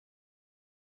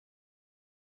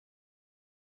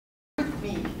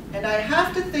And I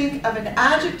have to think of an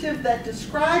adjective that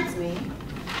describes me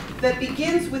that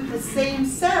begins with the same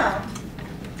sound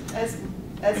as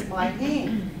my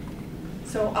name.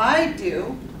 So I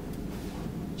do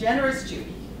generous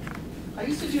Judy. I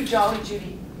used to do jolly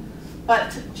Judy,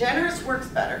 but generous works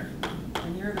better,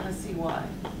 and you're going to see why.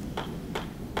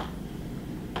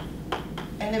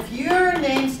 And if your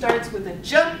name starts with a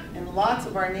J, and lots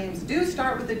of our names do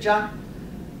start with a J,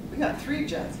 we got 3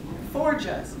 J's in here, 4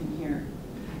 J's in here.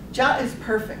 J is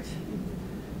perfect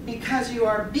because you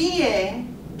are being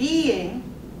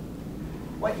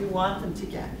what you want them to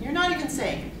get. You're not even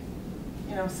saying it.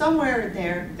 You know, somewhere in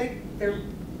there, they're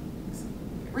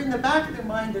in the back of their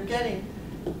mind, they're getting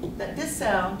that this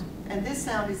sound and this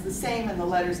sound is the same and the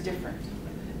letter's different.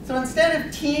 So instead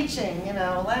of teaching, you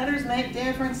know, letters make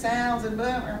different sounds and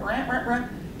blah, blah, blah, blah, blah,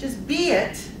 just be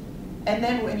it, and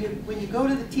then when you go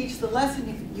to teach the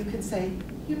lesson, you can say,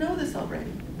 you know this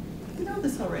already. You know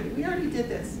this already. We already did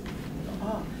this.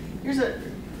 Oh, here's a.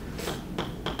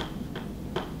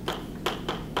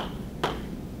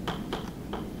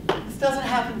 This doesn't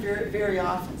happen very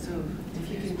often. So if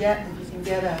you can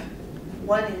get a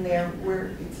one in there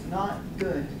where it's not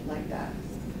good like that.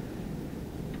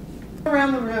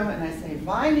 Around the room and I say,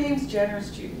 my name's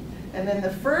Generous Judy. And then the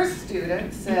first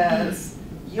student says,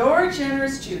 you're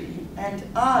Generous Judy, and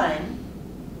I'm,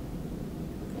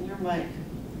 and you're Mike.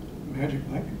 Magic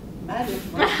Mike. Magic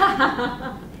Mike.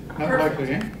 Not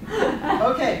likely, eh?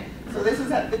 Okay, so this is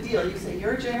the deal. You say,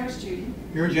 you're Generous Judy.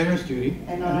 You're Generous Judy,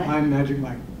 and I'm Magic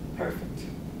Mike. Perfect.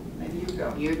 And you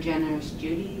go. You're Generous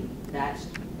Judy, that's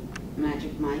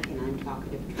Magic Mike, and I'm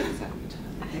Talkative Teresa.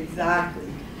 Exactly.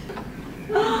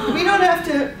 We don't have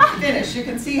to finish. You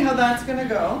can see how that's going to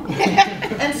go.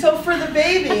 And so for the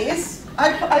babies,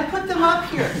 I put them up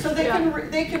here so they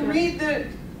can read the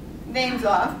names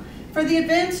off. For the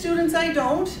advanced students, I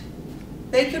don't.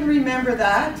 They can remember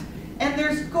that. And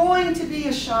there's going to be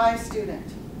a shy student.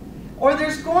 Or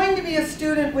there's going to be a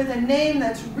student with a name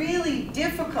that's really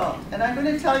difficult. And I'm going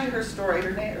to tell you her story.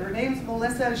 Her name's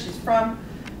Melissa. She's from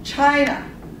China.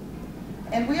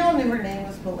 And we all knew her name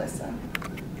was Melissa.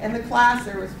 In the class,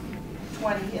 there was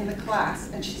 20 in the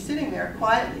class, and she's sitting there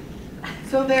quietly.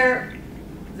 So the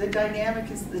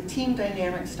team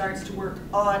dynamic starts to work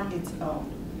on its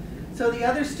own. So the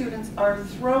other students are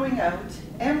throwing out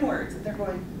M words, and they're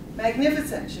going,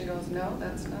 magnificent. She goes, no,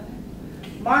 that's not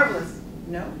it. Marvelous.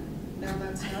 No,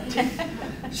 that's not it.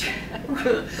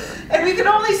 And we could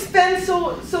only spend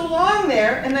so long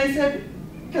there, and I said,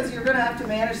 because you're going to have to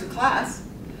manage the class.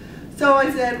 So I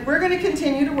said, we're going to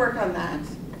continue to work on that.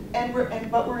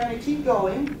 But we're going to keep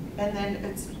going, and then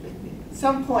at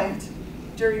some point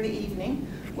during the evening,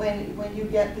 when you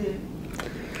get the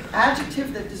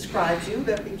adjective that describes you,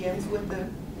 that begins with the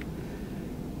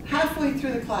halfway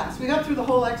through the class. We got through the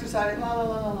whole exercise, la la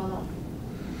la la la la.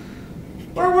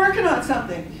 We're working on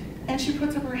something, and she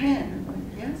puts up her hand. I'm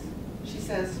like, yes? She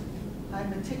says, I'm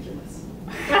meticulous.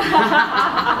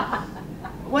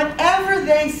 Whatever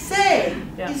they say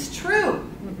is true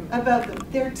about them.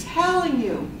 They're telling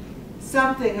you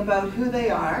something about who they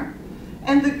are,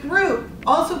 and the group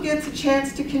also gets a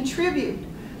chance to contribute.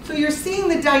 So you're seeing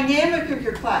the dynamic of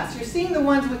your class. You're seeing the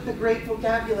ones with the great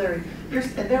vocabulary.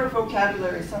 And their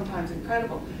vocabulary is sometimes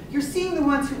incredible. You're seeing the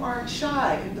ones who aren't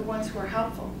shy and the ones who are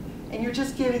helpful. And you're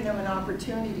just giving them an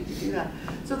opportunity to do that.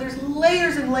 So there's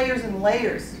layers and layers and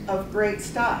layers of great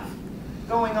stuff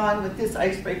going on with this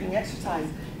ice-breaking exercise.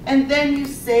 And then you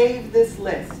save this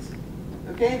list.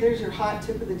 Okay, there's your hot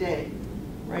tip of the day.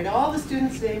 Write all the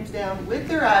students' names down with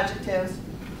their adjectives.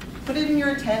 Put it in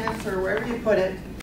your attendance or wherever you put it.